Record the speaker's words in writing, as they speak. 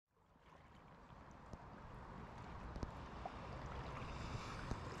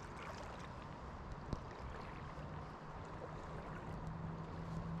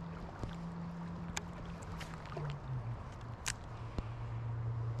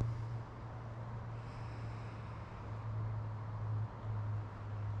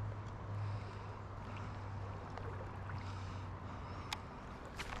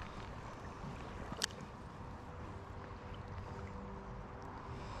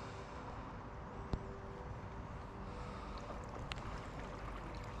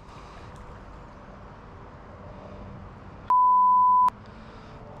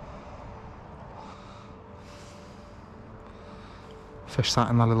Fish sat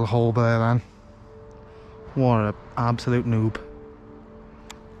in that little hole there then. What an absolute noob.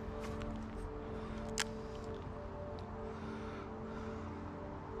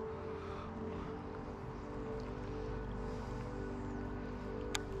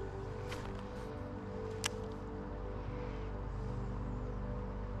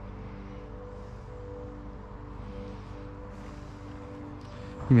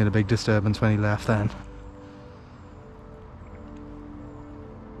 He made a big disturbance when he left then.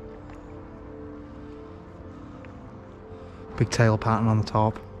 Big tail pattern on the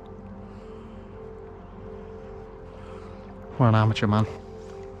top. What an amateur, man.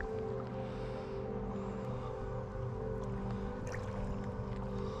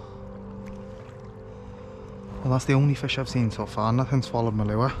 Well, that's the only fish I've seen so far. Nothing's followed my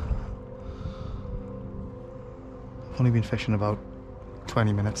lure. I've only been fishing about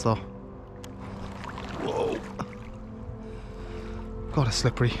 20 minutes though. Whoa. God, it's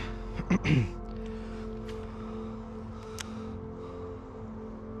slippery.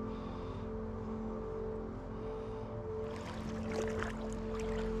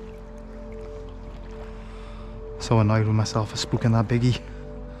 So annoyed with myself for spooking that biggie.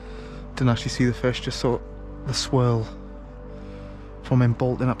 Didn't actually see the fish, just saw the swirl from him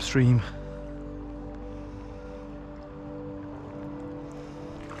bolting upstream.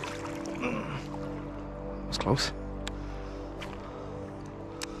 It was close.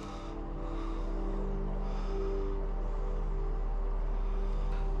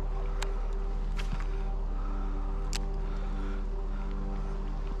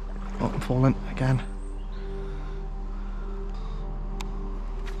 Oh, I'm falling again.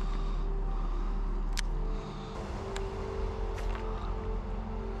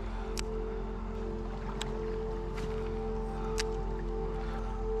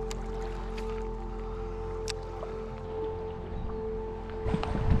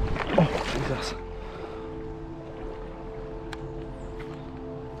 Jesus.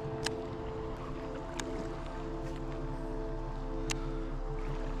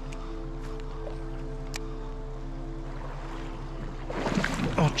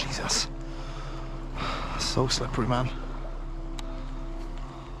 Oh Jesus. So slippery, man.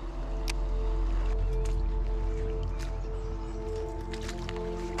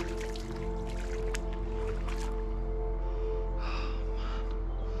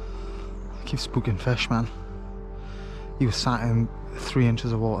 Keep spooking fish, man. He was sat in 3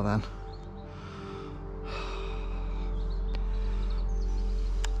 inches of water then.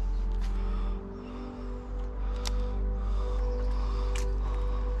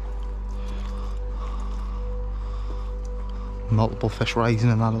 Multiple fish rising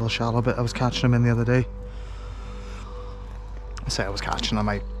in that little shallow bit I was catching them in the other day. I say I was catching them,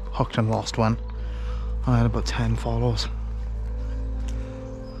 I hooked and lost one. I had about 10 follows.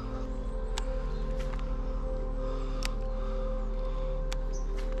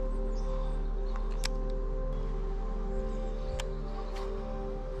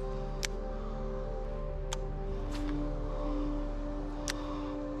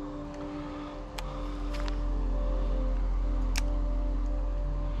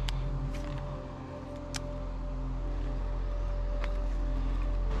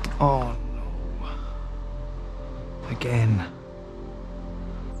 Oh no. Again.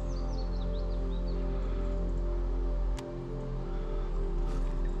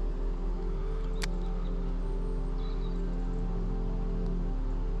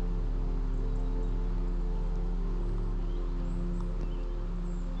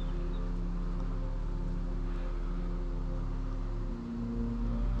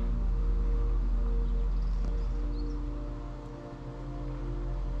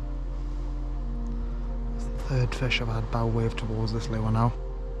 Third fish I've had bow wave towards this lure now.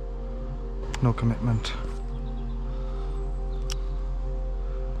 No commitment.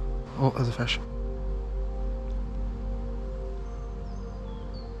 Oh, there's a fish.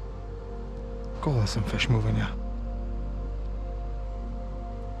 God, there's some fish moving here.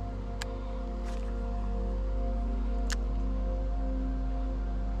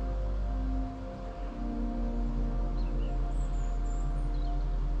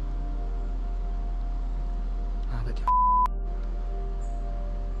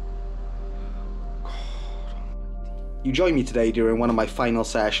 You joined me today during one of my final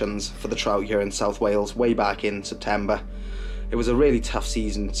sessions for the trout here in South Wales way back in September. It was a really tough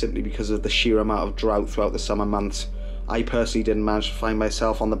season simply because of the sheer amount of drought throughout the summer months. I personally didn't manage to find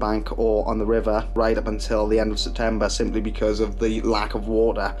myself on the bank or on the river right up until the end of September simply because of the lack of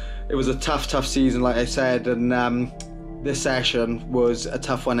water. It was a tough season, like I said, and this session was a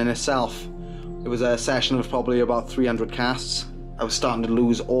tough one in itself. It was a session of probably about 300 casts. I was starting to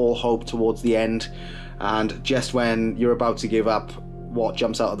lose all hope towards the end, and just when you're about to give up, what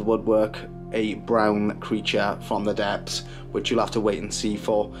jumps out of the woodwork? A brown creature from the depths, which you'll have to wait and see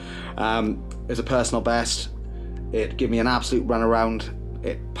for. As a personal best, it gave me an absolute run around.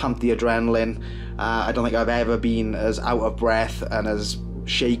 It pumped the adrenaline. I don't think I've ever been as out of breath and as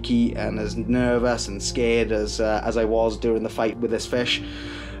shaky and as nervous and scared as I was during the fight with this fish.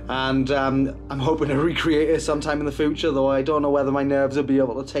 And I'm hoping to recreate it sometime in the future, though I don't know whether my nerves will be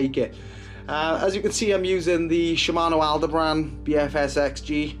able to take it. As you can see, I'm using the Shimano Aldebaran BFS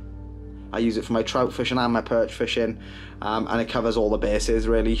XG. I use it for my trout fishing and my perch fishing, and it covers all the bases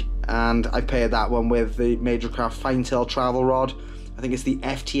really. And I paired that one with the Major Craft Finetail travel rod. I think it's the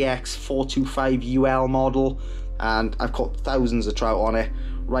FTX 425 UL model, and I've caught thousands of trout on it,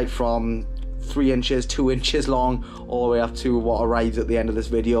 right from 3 inches, 2 inches long, all the way up to what arrives at the end of this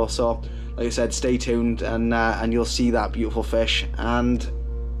video. So like I said, stay tuned and you'll see that beautiful fish, and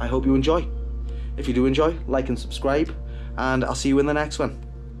I hope you enjoy. If you do enjoy, like and subscribe, and I'll see you in the next one.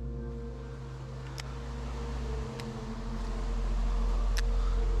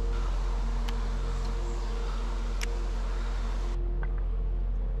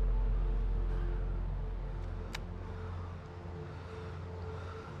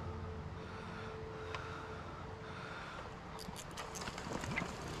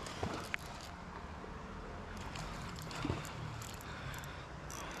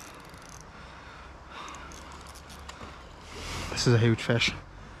 This is a huge fish.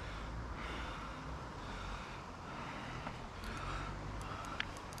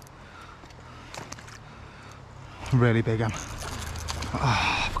 Really big one.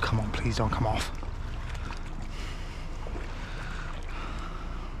 Oh, come on, please don't come off.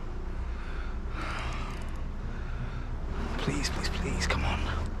 Please, please, please, come on.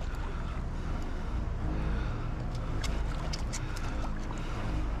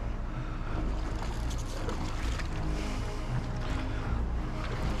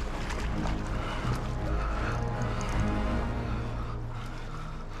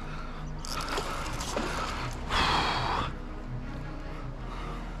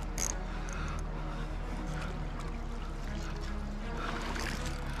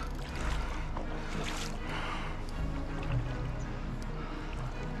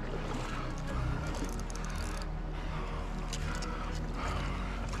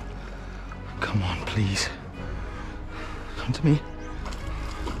 Come on, please. Come to me.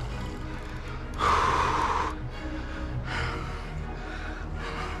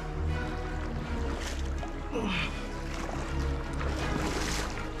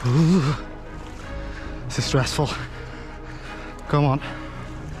 Ooh, this is stressful. Come on.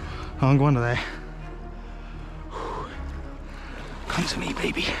 I'm going to there. Come to me,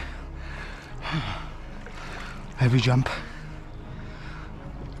 baby. Every jump.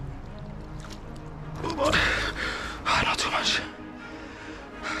 Not too much.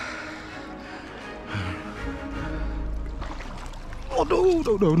 Oh no,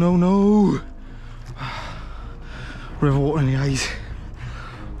 no, no, no, no. River water in the eyes.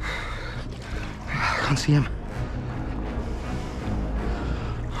 I can't see him.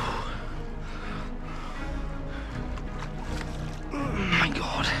 Oh my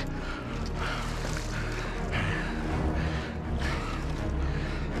God.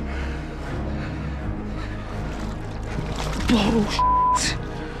 Oh shit.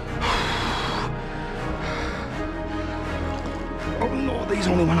 Oh no, these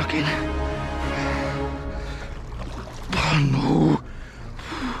only one again. Oh no.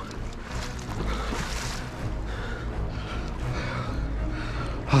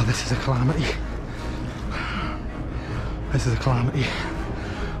 Oh, this is a calamity. This is a calamity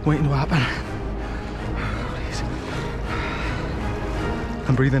waiting to happen. Please.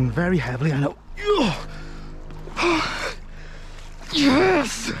 I'm breathing very heavily, I know.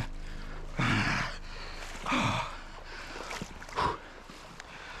 Yes!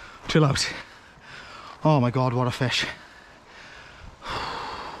 Chill out. Oh my God, what a fish.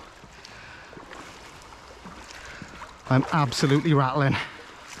 I'm absolutely rattling.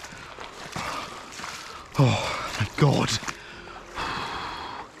 Oh my God.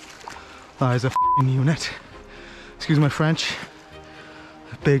 That is a f***ing unit. Excuse my French.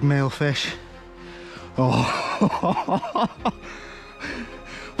 A big male fish. Oh.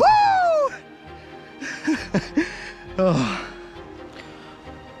 Woo! Oh.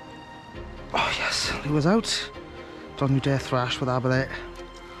 Oh yes, he was out. Don't you dare thrash with that, but it.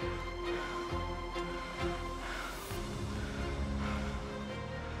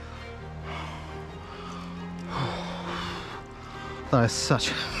 That is such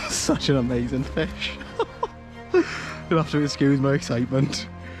an amazing fish. You'll have to excuse my excitement.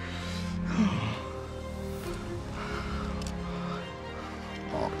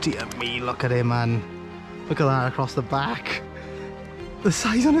 Oh dear me, look at him, man. Look at that across the back. The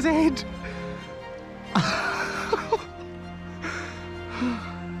size on his head.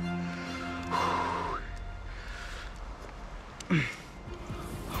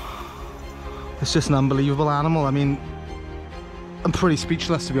 It's just an unbelievable animal. I mean, I'm pretty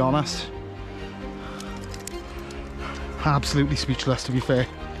speechless, to be honest. Absolutely speechless, to be fair.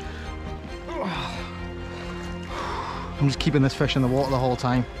 I'm just keeping this fish in the water the whole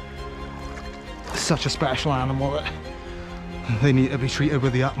time. It's such a special animal that they need to be treated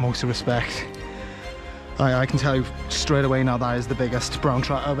with the utmost respect. I can tell you straight away now that is the biggest brown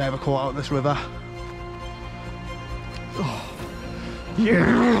trout I've ever caught out of this river. Oh,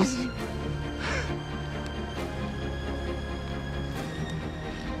 yes!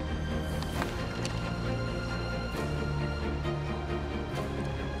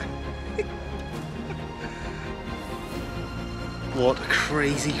 What a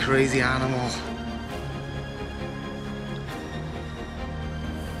crazy, crazy animal.